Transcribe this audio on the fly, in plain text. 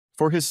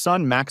For his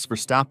son Max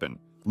Verstappen,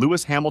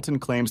 Lewis Hamilton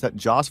claims that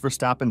Jos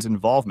Verstappen's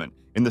involvement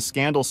in the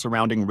scandal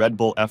surrounding Red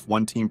Bull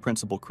F1 team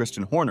principal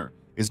Christian Horner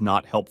is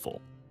not helpful.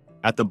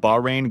 At the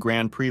Bahrain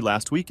Grand Prix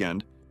last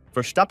weekend,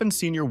 Verstappen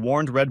Senior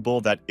warned Red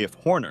Bull that if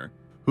Horner,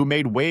 who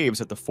made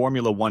waves at the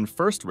Formula One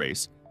first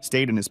race,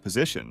 stayed in his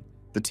position,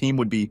 the team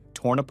would be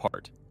torn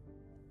apart.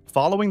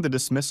 Following the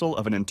dismissal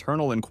of an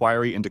internal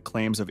inquiry into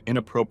claims of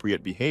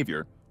inappropriate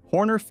behavior,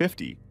 Horner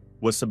 50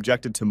 was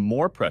subjected to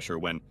more pressure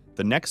when,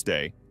 the next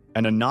day,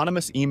 an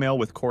anonymous email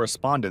with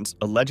correspondence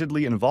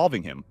allegedly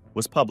involving him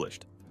was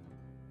published.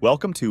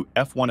 Welcome to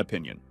F1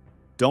 Opinion.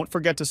 Don't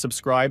forget to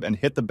subscribe and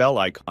hit the bell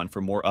icon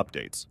for more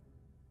updates.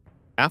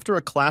 After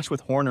a clash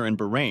with Horner in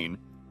Bahrain,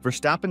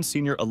 Verstappen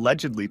Senior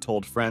allegedly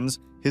told friends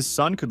his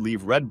son could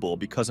leave Red Bull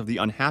because of the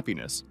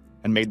unhappiness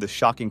and made the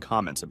shocking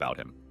comments about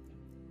him.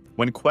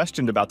 When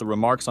questioned about the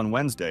remarks on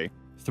Wednesday,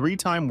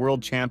 three-time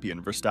world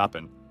champion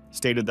Verstappen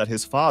stated that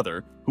his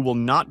father, who will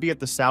not be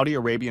at the Saudi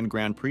Arabian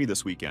Grand Prix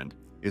this weekend,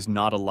 is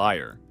not a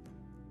liar.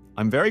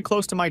 "I'm very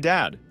close to my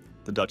dad,"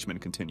 the Dutchman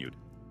continued.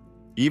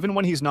 "Even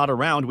when he's not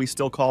around, we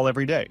still call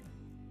every day.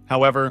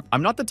 However,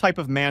 I'm not the type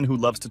of man who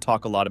loves to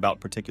talk a lot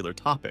about particular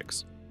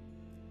topics.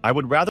 I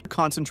would rather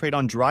concentrate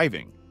on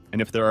driving,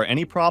 and if there are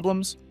any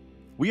problems,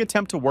 we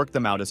attempt to work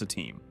them out as a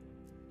team.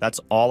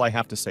 That's all I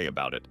have to say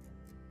about it.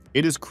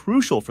 It is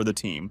crucial for the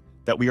team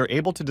that we are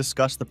able to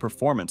discuss the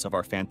performance of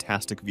our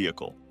fantastic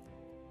vehicle."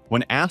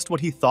 When asked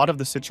what he thought of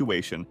the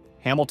situation,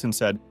 Hamilton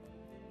said,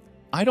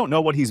 "I don't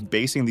know what he's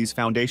basing these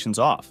foundations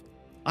off.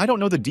 I don't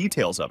know the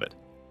details of it.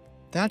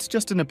 That's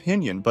just an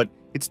opinion, but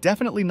it's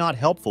definitely not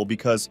helpful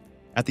because,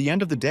 at the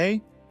end of the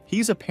day,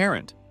 he's a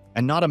parent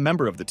and not a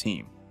member of the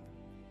team.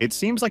 It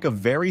seems like a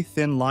very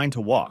thin line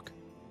to walk,"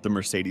 the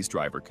Mercedes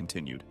driver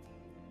continued.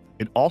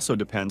 "It also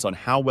depends on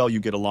how well you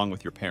get along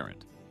with your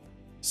parent.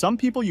 Some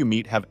people you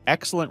meet have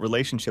excellent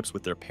relationships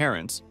with their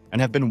parents and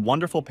have been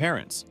wonderful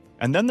parents,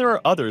 and then there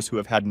are others who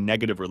have had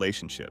negative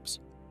relationships.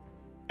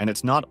 And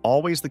it's not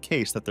always the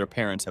case that their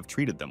parents have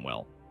treated them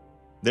well.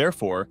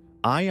 Therefore,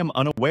 I am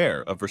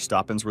unaware of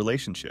Verstappen's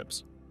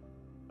relationships.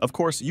 Of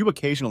course, you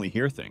occasionally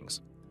hear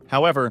things.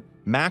 However,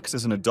 Max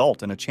is an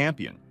adult and a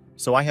champion,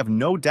 so I have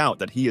no doubt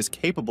that he is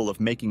capable of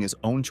making his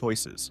own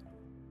choices.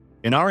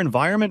 In our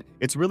environment,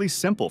 it's really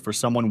simple for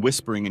someone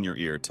whispering in your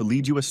ear to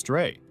lead you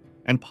astray,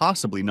 and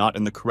possibly not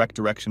in the correct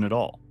direction at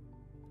all.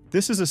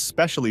 This is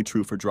especially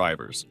true for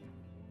drivers.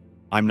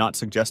 I'm not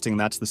suggesting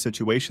that's the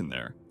situation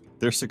there.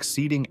 They're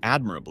succeeding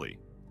admirably.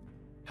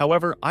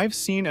 However, I've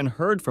seen and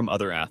heard from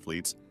other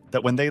athletes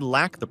that when they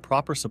lack the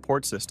proper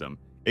support system,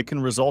 it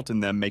can result in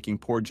them making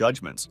poor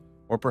judgments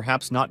or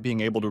perhaps not being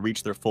able to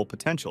reach their full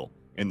potential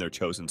in their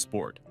chosen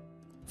sport.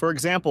 For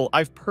example,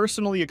 I've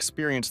personally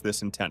experienced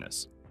this in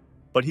tennis.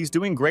 But he's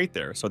doing great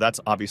there, so that's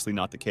obviously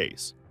not the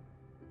case.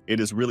 It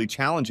is really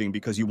challenging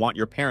because you want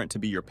your parent to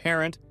be your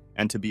parent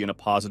and to be in a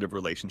positive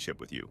relationship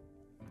with you.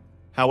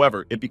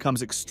 However, it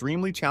becomes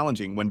extremely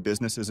challenging when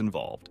business is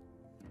involved.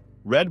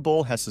 Red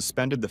Bull has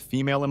suspended the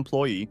female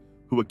employee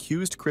who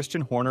accused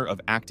Christian Horner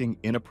of acting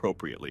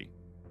inappropriately.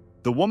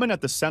 The woman at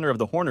the center of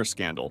the Horner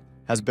scandal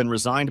has been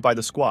resigned by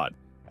the squad,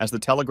 as the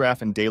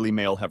Telegraph and Daily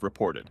Mail have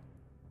reported.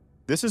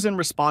 This is in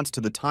response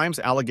to the Times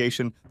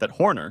allegation that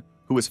Horner,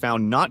 who was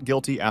found not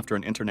guilty after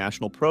an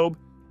international probe,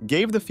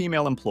 gave the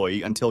female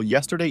employee until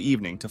yesterday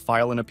evening to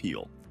file an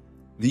appeal.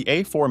 The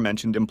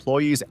aforementioned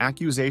employee's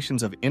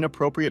accusations of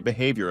inappropriate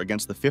behavior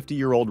against the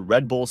 50-year-old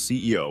Red Bull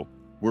CEO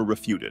were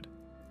refuted.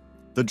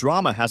 The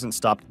drama hasn't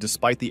stopped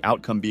despite the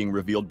outcome being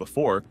revealed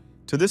before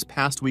to this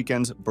past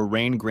weekend's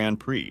Bahrain Grand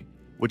Prix,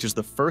 which is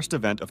the first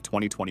event of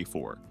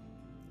 2024.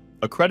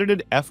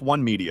 Accredited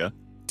F1 media,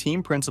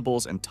 team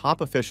principals, and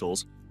top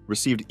officials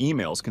received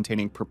emails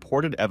containing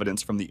purported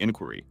evidence from the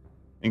inquiry,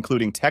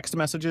 including text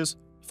messages,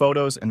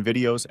 photos, and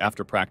videos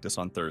after practice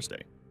on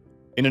Thursday.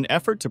 In an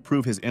effort to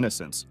prove his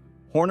innocence,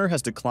 Horner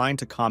has declined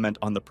to comment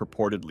on the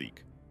purported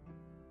leak.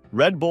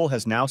 Red Bull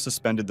has now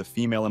suspended the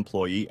female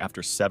employee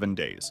after 7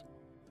 days.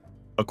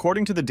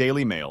 According to the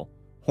Daily Mail,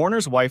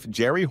 Horner's wife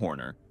Jerry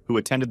Horner, who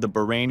attended the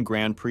Bahrain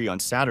Grand Prix on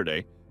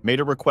Saturday,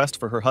 made a request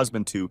for her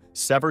husband to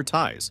sever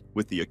ties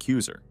with the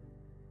accuser.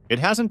 It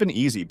hasn't been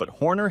easy, but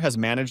Horner has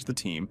managed the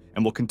team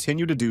and will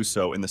continue to do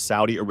so in the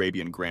Saudi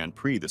Arabian Grand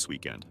Prix this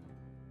weekend.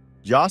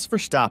 Jos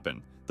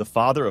Verstappen, the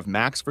father of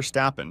Max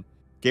Verstappen,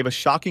 gave a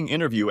shocking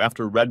interview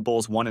after Red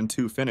Bull's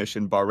 1-2 finish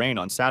in Bahrain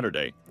on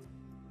Saturday,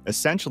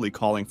 essentially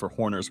calling for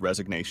Horner's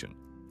resignation.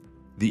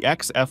 The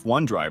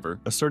ex-F1 driver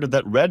asserted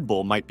that Red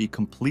Bull might be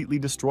completely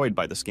destroyed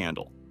by the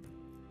scandal.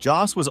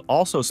 Jos was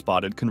also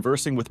spotted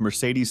conversing with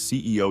Mercedes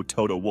CEO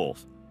Toto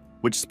Wolff,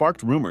 which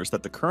sparked rumors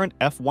that the current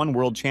F1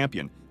 world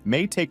champion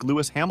may take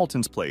Lewis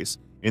Hamilton's place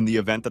in the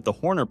event that the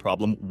Horner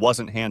problem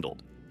wasn't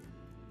handled.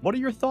 What are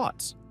your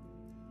thoughts?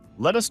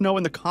 Let us know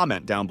in the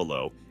comment down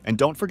below, and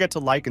don't forget to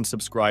like and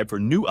subscribe for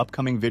new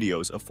upcoming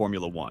videos of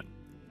Formula One.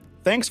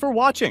 Thanks for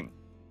watching!